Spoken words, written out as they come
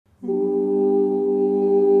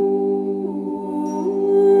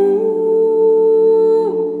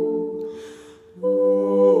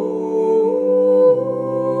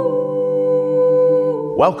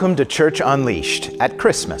Welcome to Church Unleashed at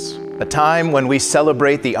Christmas, a time when we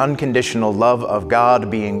celebrate the unconditional love of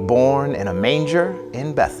God being born in a manger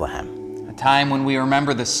in Bethlehem. A time when we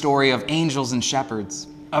remember the story of angels and shepherds,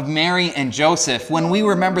 of Mary and Joseph, when we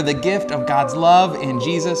remember the gift of God's love in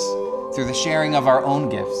Jesus through the sharing of our own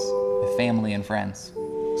gifts with family and friends.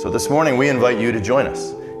 So this morning we invite you to join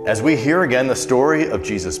us as we hear again the story of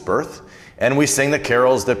Jesus' birth, and we sing the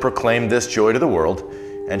carols that proclaim this joy to the world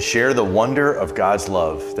and share the wonder of God's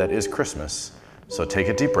love that is Christmas. So take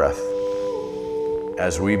a deep breath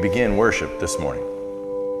as we begin worship this morning.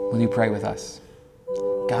 Will you pray with us?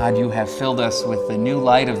 God, you have filled us with the new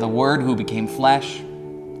light of the Word who became flesh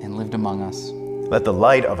and lived among us. Let the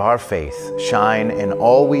light of our faith shine in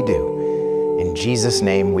all we do. In Jesus'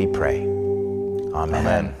 name we pray. Amen.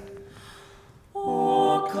 Amen.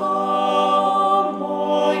 O come,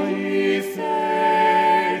 all ye faithful,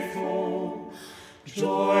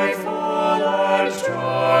 joyful and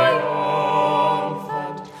triumphant.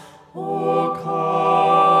 O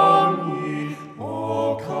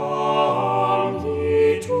come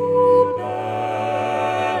ye to Bethlehem.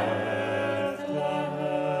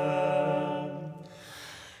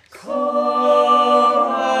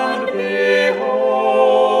 Come and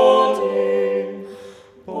behold him,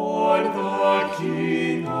 born the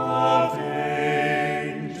King of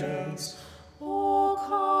angels. O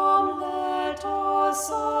come, let us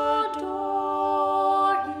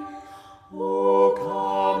adore him. O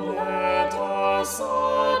come, let us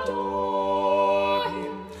adore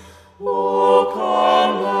him. O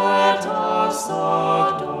come, let us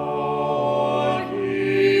adore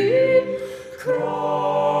him,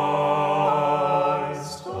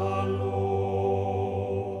 Christ the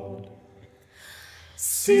Lord.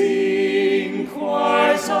 Sing,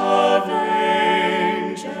 choirs of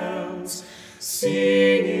angels,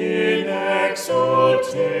 sing in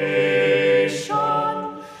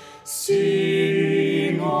exultation.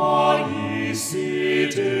 Sing, all ye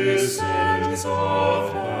citizens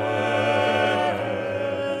of heaven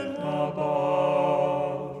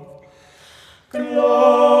above.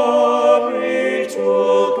 Glory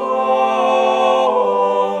to God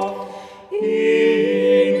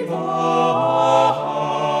in the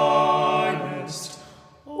highest.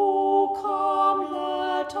 O come,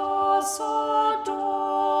 let us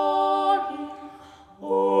adore him.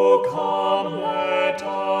 O come, let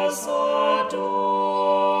us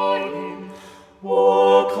adore him.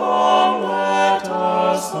 O come, let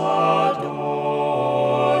us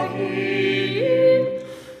adore him,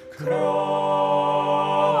 Christ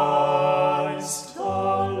the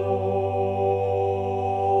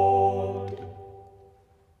Lord.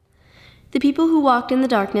 The people who walked in the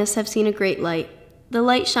darkness have seen a great light. The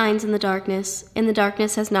light shines in the darkness, and the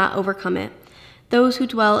darkness has not overcome it. Those who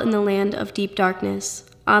dwell in the land of deep darkness,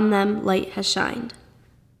 on them light has shined.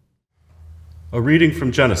 A reading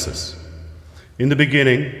from Genesis. In the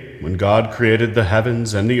beginning, when God created the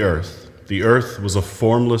heavens and the earth was a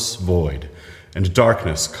formless void, and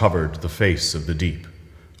darkness covered the face of the deep,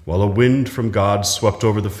 while a wind from God swept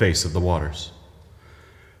over the face of the waters.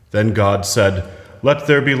 Then God said, "Let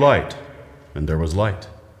there be light," and there was light.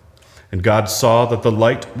 And God saw that the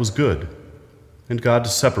light was good, and God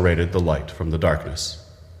separated the light from the darkness.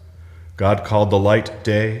 God called the light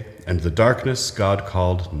day, and the darkness God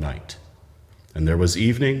called night. And there was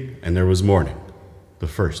evening, and there was morning, the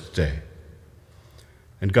first day.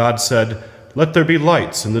 And God said, "Let there be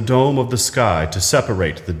lights in the dome of the sky to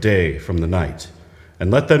separate the day from the night, and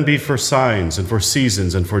let them be for signs and for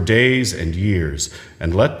seasons and for days and years,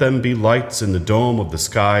 and let them be lights in the dome of the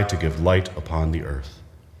sky to give light upon the earth."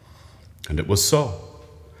 And it was so.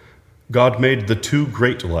 God made the two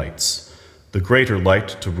great lights, the greater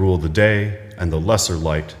light to rule the day, and the lesser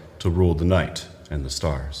light to rule the night and the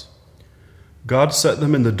stars. God set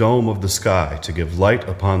them in the dome of the sky to give light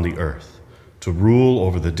upon the earth, to rule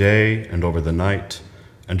over the day and over the night,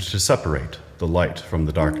 and to separate the light from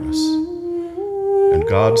the darkness. And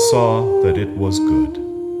God saw that it was good.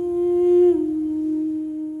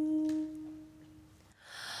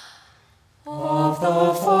 Of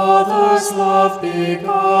the Father's love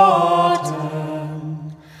begotten,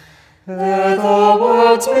 ere the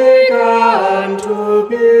worlds began to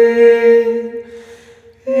be,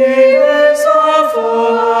 he is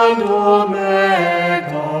Alpha and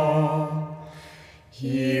Omega,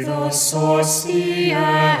 he the source, the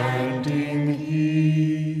ending, he.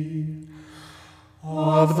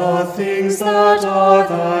 Of the things that are,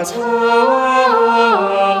 that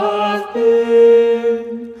have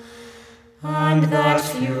been, and that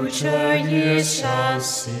future years shall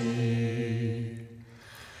see,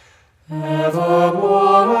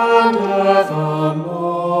 evermore and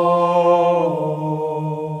evermore.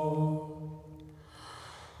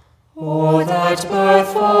 O that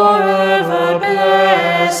birth forever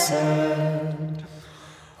blessed,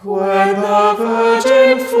 when the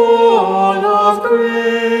Virgin full of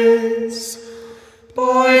grace,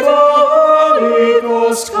 by the Holy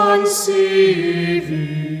Ghost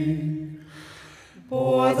conceiving,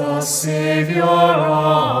 bore the Saviour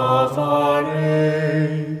of our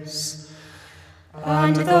race,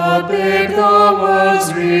 and the babe the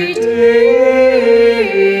world's Redeemer,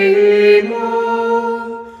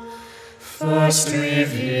 first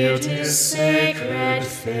revealed his sacred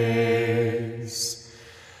face,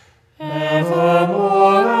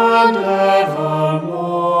 evermore and evermore.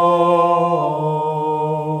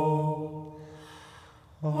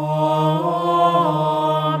 Amen.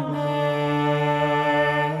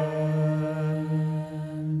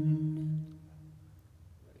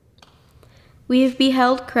 We have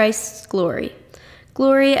beheld Christ's glory,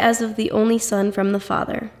 glory as of the only Son from the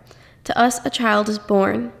Father. To us a child is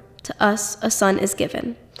born, to us a son is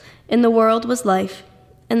given. In the world was life,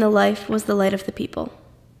 and the life was the light of the people.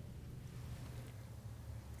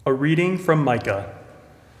 A reading from Micah.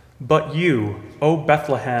 But you, O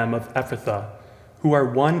Bethlehem of Ephrathah, who are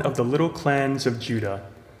one of the little clans of Judah,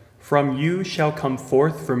 from you shall come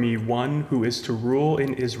forth for me one who is to rule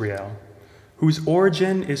in Israel, whose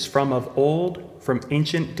origin is from of old, from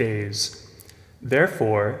ancient days.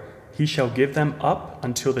 Therefore he shall give them up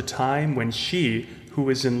until the time when she who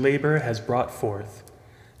is in labor has brought forth.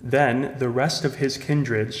 Then the rest of his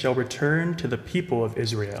kindred shall return to the people of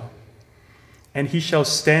Israel. And he shall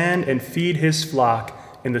stand and feed his flock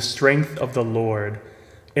in the strength of the Lord,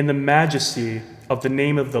 in the majesty of the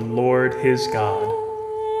name of the Lord his God.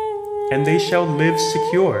 And they shall live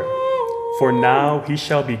secure, for now he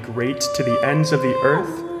shall be great to the ends of the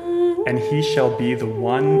earth, and he shall be the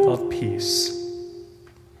one of peace.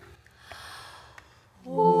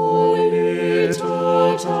 O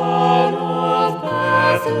little town of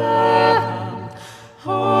Bethlehem,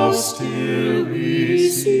 how still we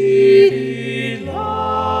see thee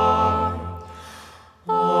lie,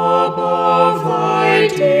 above thy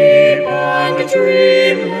deep and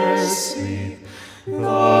dreamless sleep,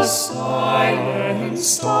 the silent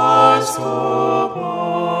stars go by.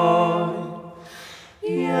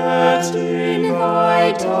 Yet in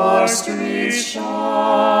thy dark streets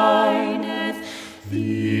shineth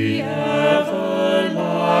the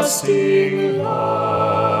everlasting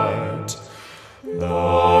light.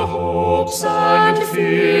 The hopes and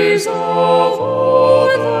fears of all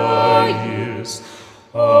the years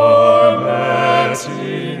are met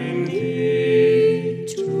in thee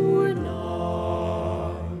tonight.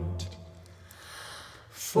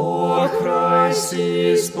 For Christ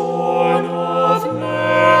is born of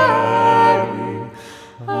Mary,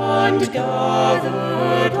 and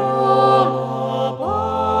gathered all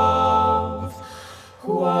above.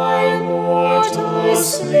 While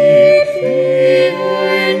mortals sleep, the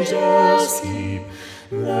angels keep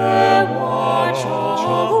their watch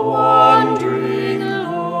of wondering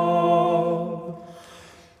love.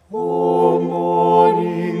 O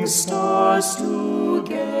morning stars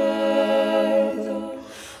together,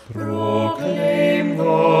 proclaim the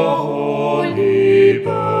holy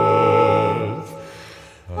birth,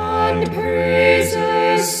 and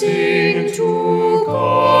praises sing to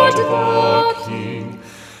God the King,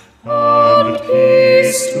 and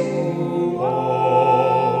peace to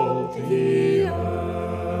all the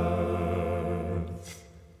earth.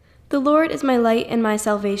 The Lord is my light and my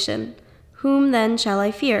salvation. Whom then shall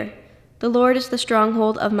I fear? The Lord is the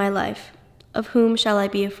stronghold of my life. Of whom shall I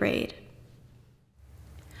be afraid?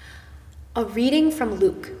 A reading from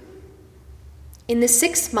Luke. In the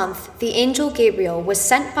 6th month, the angel Gabriel was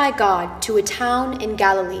sent by God to a town in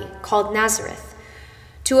Galilee called Nazareth,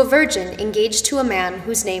 to a virgin engaged to a man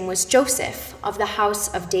whose name was Joseph, of the house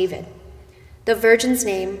of David. The virgin's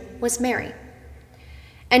name was Mary.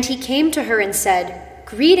 And he came to her and said,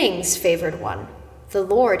 "Greetings, favored one, the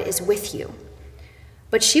Lord is with you."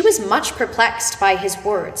 But she was much perplexed by his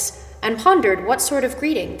words, and pondered what sort of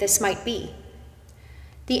greeting this might be.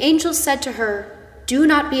 The angel said to her, "Do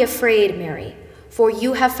not be afraid, Mary, for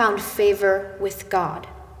you have found favor with God.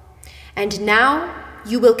 And now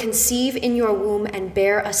you will conceive in your womb and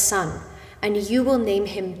bear a son, and you will name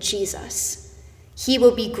him Jesus. He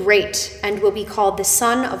will be great and will be called the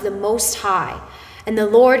Son of the Most High, and the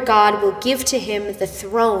Lord God will give to him the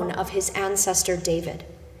throne of his ancestor David.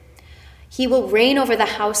 He will reign over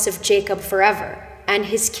the house of Jacob forever, and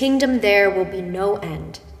his kingdom there will be no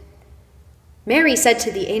end." Mary said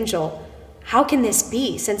to the angel, "How can this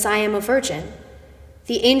be, since I am a virgin?"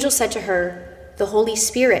 The angel said to her, "The Holy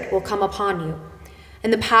Spirit will come upon you,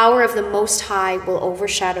 and the power of the Most High will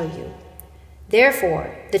overshadow you.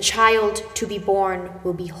 Therefore, the child to be born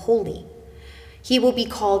will be holy. He will be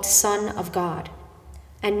called Son of God.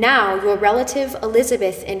 And now your relative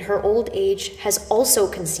Elizabeth in her old age has also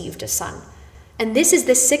conceived a son. And this is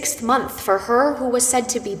the 6th month for her who was said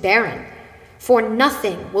to be barren, for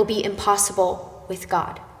nothing will be impossible with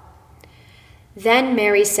God. Then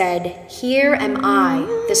Mary said, Here am I,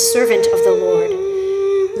 the servant of the Lord.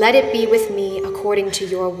 Let it be with me according to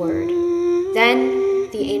your word. Then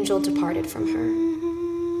the angel departed from her.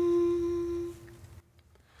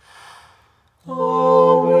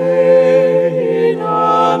 Away in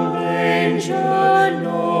a manger,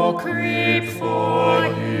 no crib for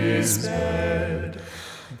his bed,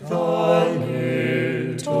 the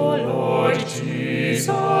little Lord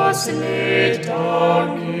Jesus laid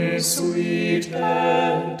down his sweet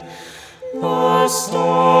head. The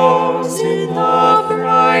stars in the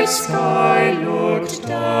bright sky looked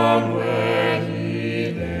down where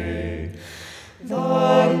he lay.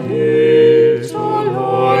 The little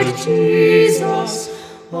Lord Jesus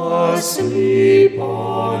asleep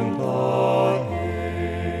on the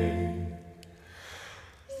hay.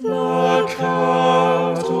 The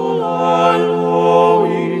cattle are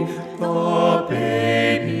lowing, the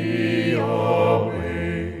baby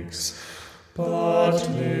awakes, but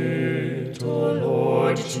little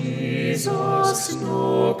Lord Jesus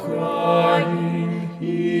no crying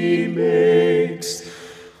he makes.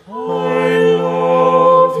 I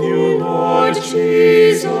love you, Lord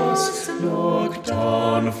Jesus, look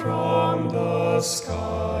down from the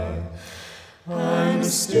sky and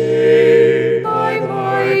stay by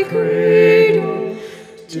my cradle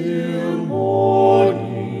till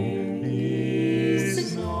morning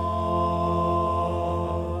is nigh.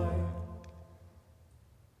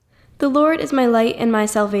 The Lord is my light and my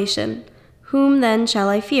salvation. Whom then shall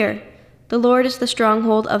I fear? The Lord is the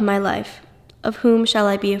stronghold of my life. Of whom shall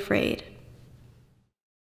I be afraid?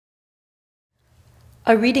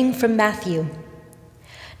 A reading from Matthew.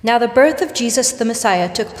 Now the birth of Jesus the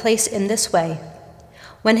Messiah took place in this way.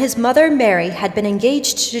 When his mother Mary had been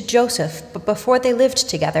engaged to Joseph, but before they lived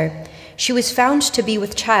together, she was found to be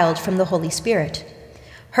with child from the Holy Spirit.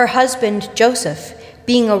 Her husband Joseph,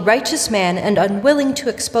 being a righteous man and unwilling to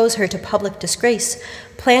expose her to public disgrace,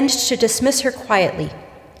 planned to dismiss her quietly.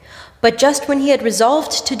 But just when he had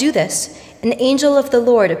resolved to do this, an angel of the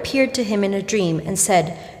Lord appeared to him in a dream and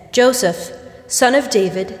said, Joseph, son of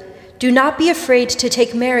David, do not be afraid to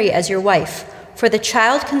take Mary as your wife, for the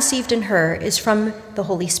child conceived in her is from the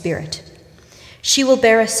Holy Spirit. She will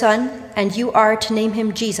bear a son, and you are to name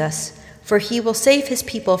him Jesus, for he will save his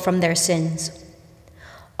people from their sins.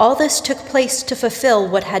 All this took place to fulfill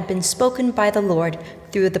what had been spoken by the Lord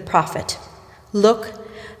through the prophet. Look,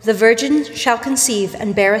 the virgin shall conceive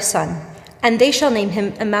and bear a son, and they shall name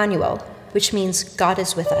him Emmanuel, which means God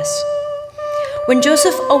is with us. When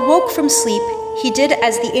Joseph awoke from sleep, he did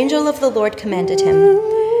as the angel of the Lord commanded him.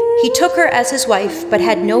 He took her as his wife, but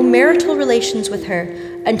had no marital relations with her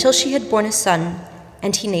until she had borne a son,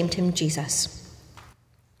 and he named him Jesus.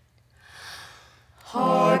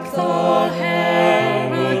 Hark the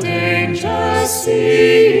herald angels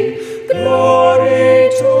sing, glory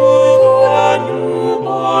to the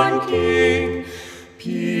newborn King.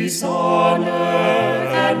 Peace on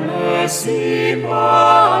earth and mercy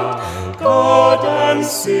mild, God and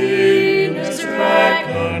sinners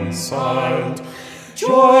reconciled.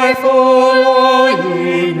 Joyful all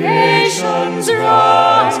ye nations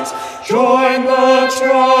rise, join the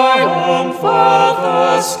triumph of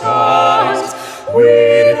the skies.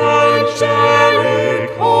 With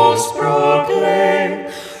angelic hosts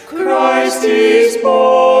proclaim, Christ is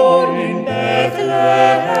born in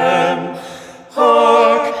Bethlehem.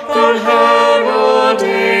 Hark, the herald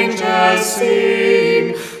angels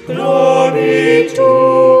sing, glory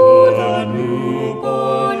to the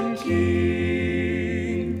newborn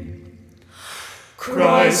King.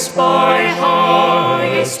 Christ by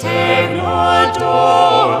highest heaven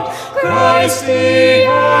adored, Christ the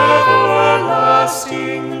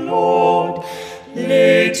everlasting Lord.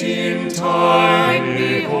 Late in time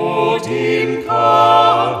behold him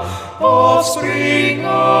come, offspring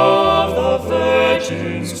of the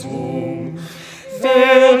Virgin's womb.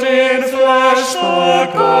 Veiled in flesh the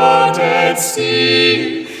Godhead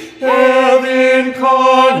see, held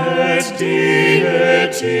incarnate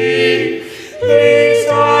deity, pleased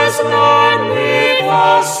as man with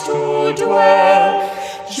us to dwell.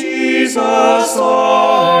 Jesus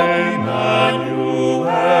our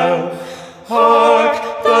Emmanuel. Hark,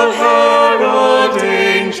 the herald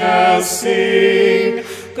angels sing,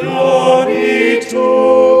 glory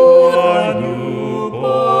to the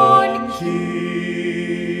newborn King.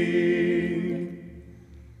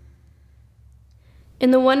 In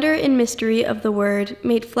the wonder and mystery of the Word,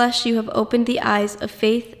 made flesh, you have opened the eyes of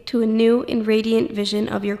faith to a new and radiant vision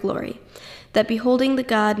of your glory, that beholding the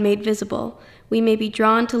God made visible, we may be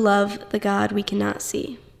drawn to love the God we cannot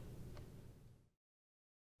see.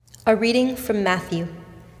 A reading from Matthew.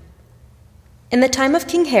 In the time of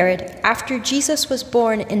King Herod, after Jesus was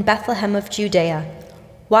born in Bethlehem of Judea,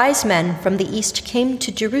 wise men from the east came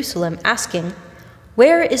to Jerusalem asking,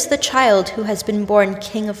 "Where is the child who has been born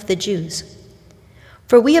King of the Jews?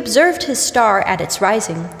 For we observed his star at its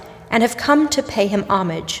rising, and have come to pay him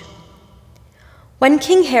homage." When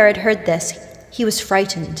King Herod heard this, he was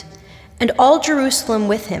frightened, and all Jerusalem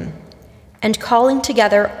with him. And calling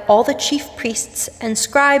together all the chief priests and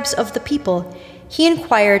scribes of the people, he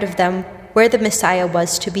inquired of them where the Messiah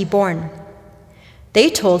was to be born. They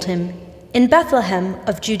told him, "In Bethlehem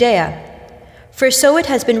of Judea. For so it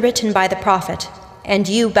has been written by the prophet, 'And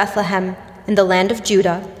you, Bethlehem, in the land of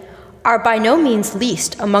Judah, are by no means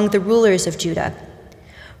least among the rulers of Judah.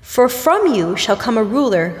 For from you shall come a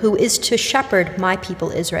ruler who is to shepherd my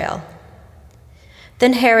people Israel.'"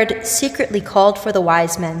 Then Herod secretly called for the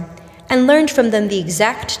wise men and learned from them the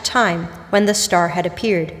exact time when the star had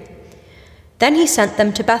appeared. Then he sent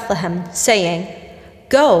them to Bethlehem, saying,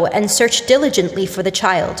 "Go and search diligently for the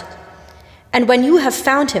child. And when you have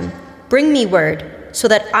found him, bring me word, so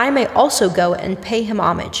that I may also go and pay him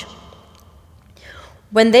homage."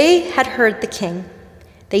 When they had heard the king,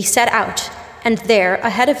 they set out, and there,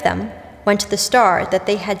 ahead of them, went the star that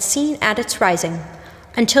they had seen at its rising,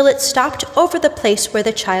 until it stopped over the place where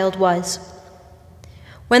the child was.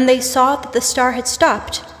 When they saw that the star had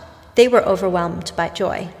stopped, they were overwhelmed by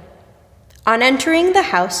joy. On entering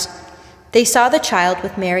the house, they saw the child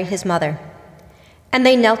with Mary his mother, and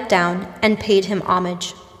they knelt down and paid him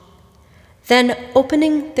homage. Then,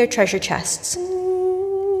 opening their treasure chests,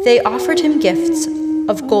 they offered him gifts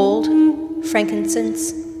of gold,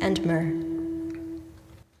 frankincense, and myrrh.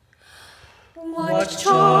 What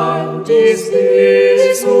child is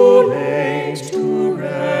this who laid to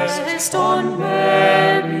rest on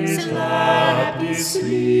Mary's lap is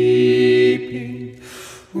sleeping,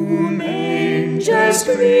 whom angels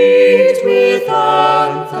greet with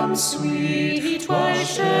anthems sweet, while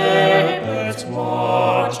shepherds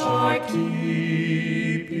watch are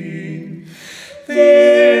keeping?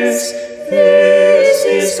 This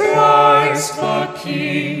is Christ the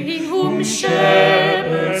King, whom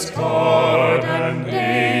shepherds guard and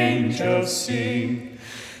angels sing.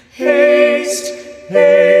 Haste,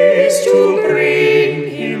 haste to bring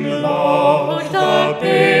him, Lord, the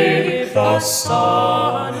babe, the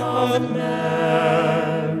Son of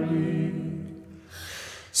Mary.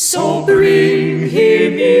 So bring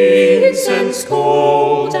him incense,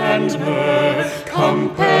 gold, and myrrh,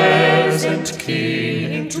 come peasant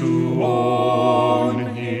king to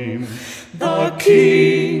own him. The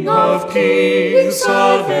King of kings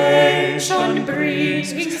salvation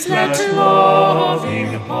brings, let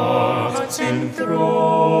loving hearts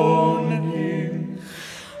enthrone him.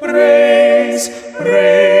 Raise,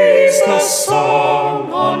 raise the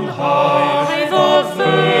song on high, the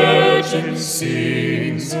Virgin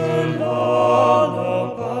sings a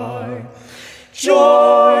lullaby.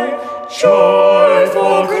 Joy, joy,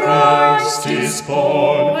 for Christ is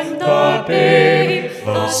born, the babe,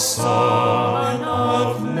 the Son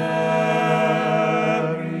of Mary.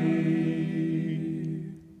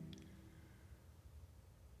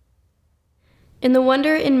 In the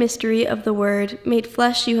wonder and mystery of the Word, made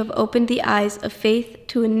flesh, you have opened the eyes of faith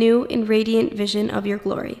to a new and radiant vision of your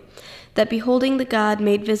glory, that beholding the God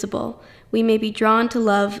made visible, we may be drawn to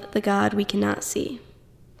love the God we cannot see.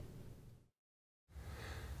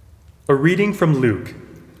 A reading from Luke.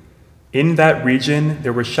 In that region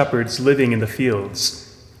there were shepherds living in the fields,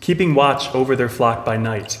 keeping watch over their flock by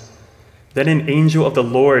night. Then an angel of the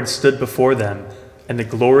Lord stood before them, and the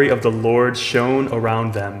glory of the Lord shone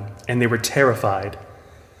around them, and they were terrified.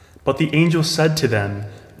 But the angel said to them,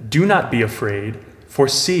 "Do not be afraid, for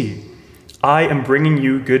see, I am bringing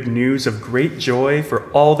you good news of great joy for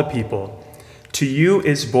all the people. To you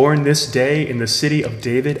is born this day in the city of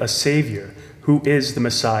David a Savior, who is the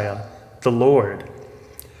Messiah, the Lord.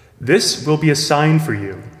 This will be a sign for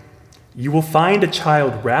you. You will find a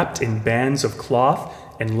child wrapped in bands of cloth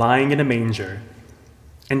and lying in a manger."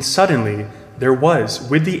 And suddenly there was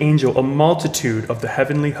with the angel a multitude of the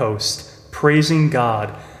heavenly host, praising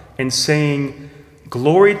God and saying,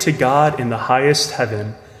 "Glory to God in the highest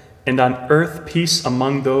heaven, and on earth peace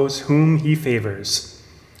among those whom he favors."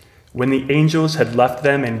 When the angels had left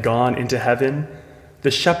them and gone into heaven,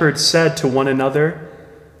 the shepherds said to one another,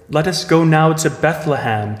 "Let us go now to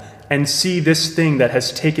Bethlehem and see this thing that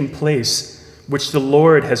has taken place, which the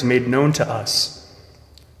Lord has made known to us."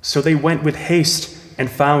 So they went with haste and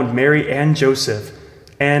found Mary and Joseph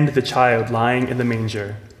and the child lying in the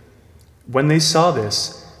manger. When they saw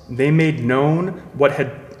this, they made known what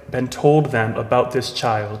had been told them about this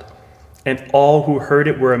child, and all who heard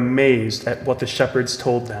it were amazed at what the shepherds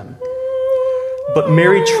told them. But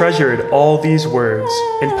Mary treasured all these words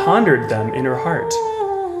and pondered them in her heart.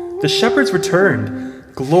 The shepherds returned,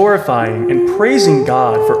 glorifying and praising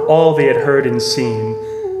God for all they had heard and seen,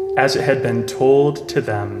 as it had been told to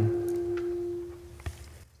them.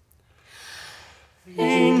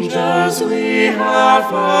 Angels we have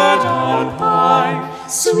heard on high,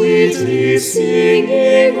 sweetly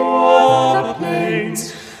singing o'er the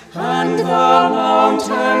plains, and the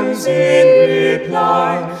mountains in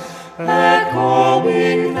reply,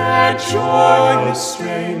 echoing their joyous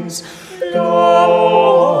strains.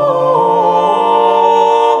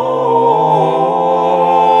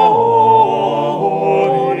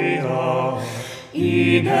 Gloria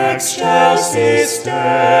in excelsis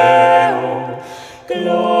Deo.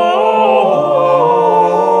 Gloria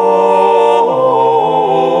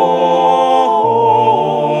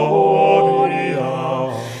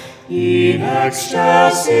in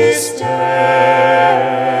excelsis Deo.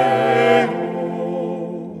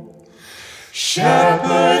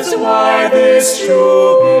 Shepherds, why this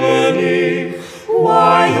jubilee?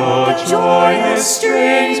 Why your joyous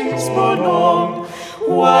strains prolong?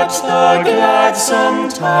 What the gladsome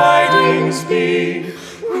tidings be,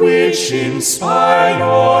 which inspire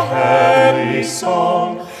your heavenly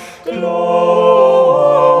song? Gloria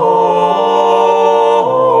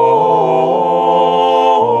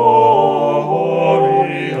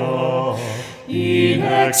in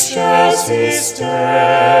excelsis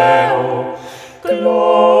Deo.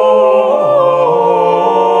 Gloria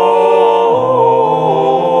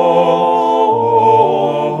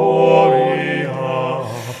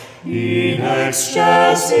in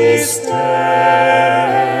excelsis Deo.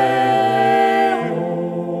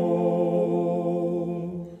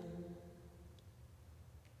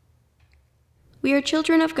 We are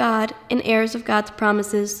children of God and heirs of God's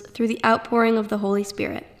promises through the outpouring of the Holy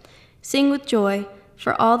Spirit. Sing with joy,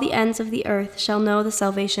 for all the ends of the earth shall know the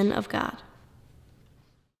salvation of God.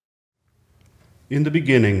 In the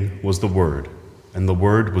beginning was the Word, and the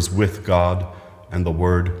Word was with God, and the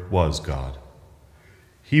Word was God.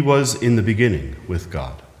 He was in the beginning with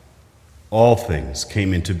God. All things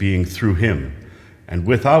came into being through him, and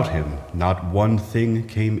without him not one thing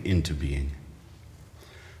came into being.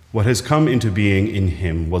 What has come into being in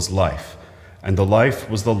him was life, and the life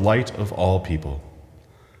was the light of all people.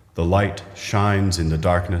 The light shines in the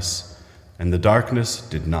darkness, and the darkness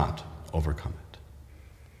did not overcome it.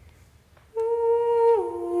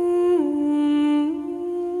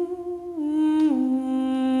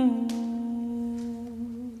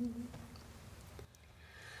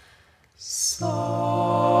 Silent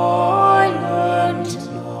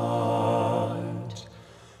night,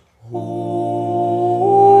 holy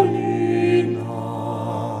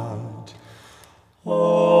night,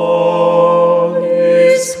 all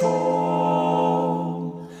is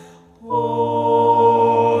calm,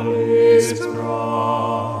 all is bright.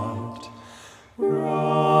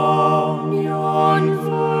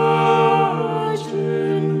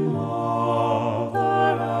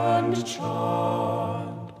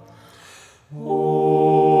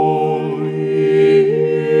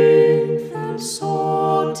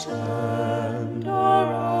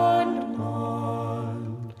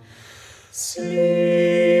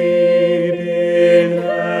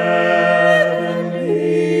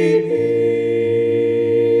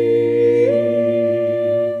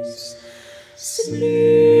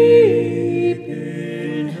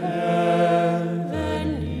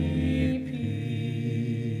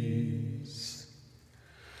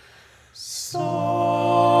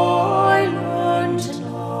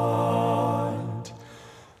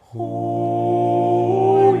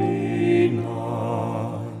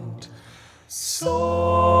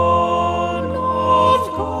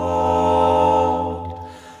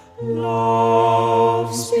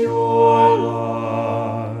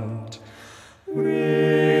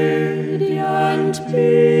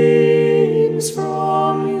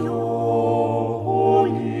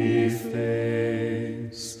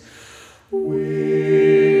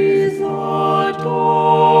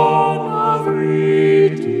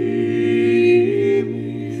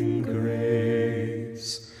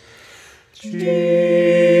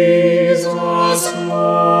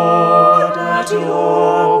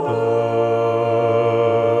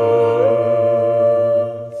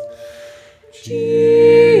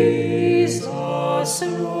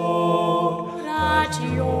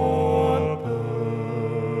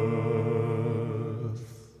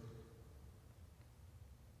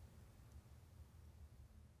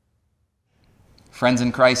 Friends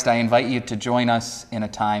in Christ, I invite you to join us in a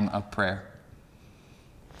time of prayer.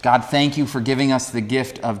 God, thank you for giving us the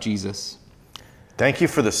gift of Jesus. Thank you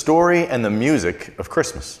for the story and the music of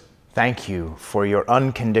Christmas. Thank you for your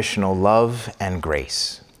unconditional love and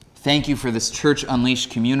grace. Thank you for this Church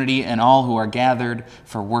Unleashed community and all who are gathered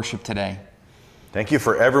for worship today. Thank you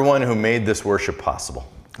for everyone who made this worship possible.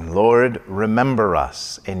 And Lord, remember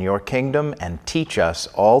us in your kingdom and teach us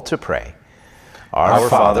all to pray. Our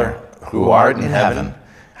Father, who art in heaven,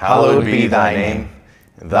 hallowed be thy name.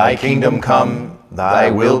 Thy kingdom come, thy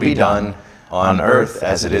will be done, on earth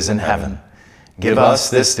as it is in heaven. Give us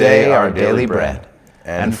this day our daily bread,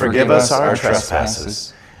 and forgive us our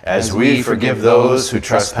trespasses, as we forgive those who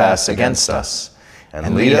trespass against us.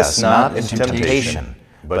 And lead us not into temptation,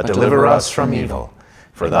 but deliver us from evil.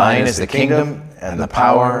 For thine is the kingdom, and the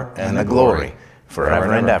power, and the glory,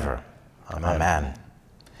 forever and ever. Amen.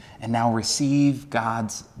 And now receive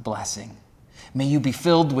God's blessing. May you be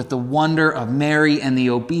filled with the wonder of Mary and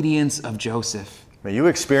the obedience of Joseph. May you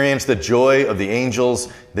experience the joy of the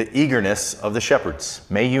angels, the eagerness of the shepherds.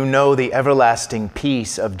 May you know the everlasting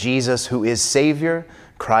peace of Jesus, who is Savior,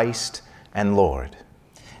 Christ, and Lord.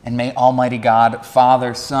 And may Almighty God,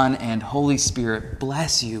 Father, Son, and Holy Spirit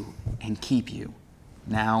bless you and keep you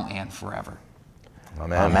now and forever.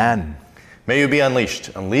 Amen. Amen. May you be unleashed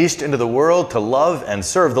into the world to love and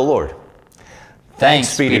serve the Lord.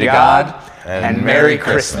 Thanks be to God, and Merry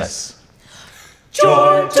Christmas.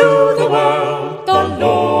 Joy to the world, the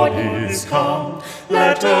Lord is come.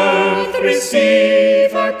 Let earth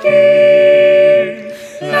receive a King.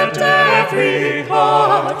 Let every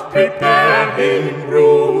heart prepare him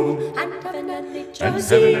room. And heaven and nature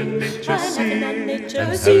see, and heaven and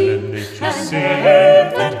nature see,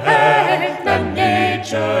 and heaven and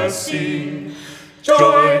nature see.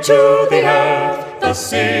 Joy to the earth, the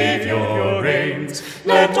Savior reigns.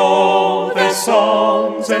 Let all their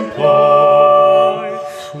songs employ,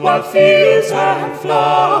 while fields and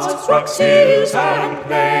floods, rocks, hills and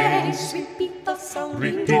plains repeat the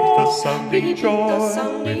sounding joy, repeat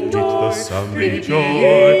the sounding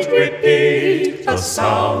joy, repeat the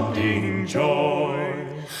sounding joy.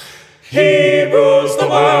 He rules the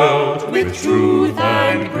world with truth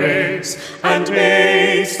and grace, and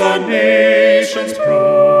makes the nations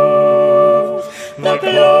prove the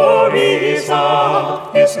glories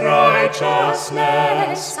of his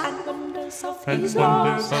righteousness, and wonders of his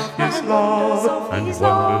love, and wonders of his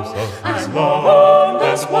love,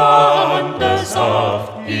 and wonders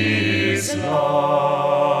of his love.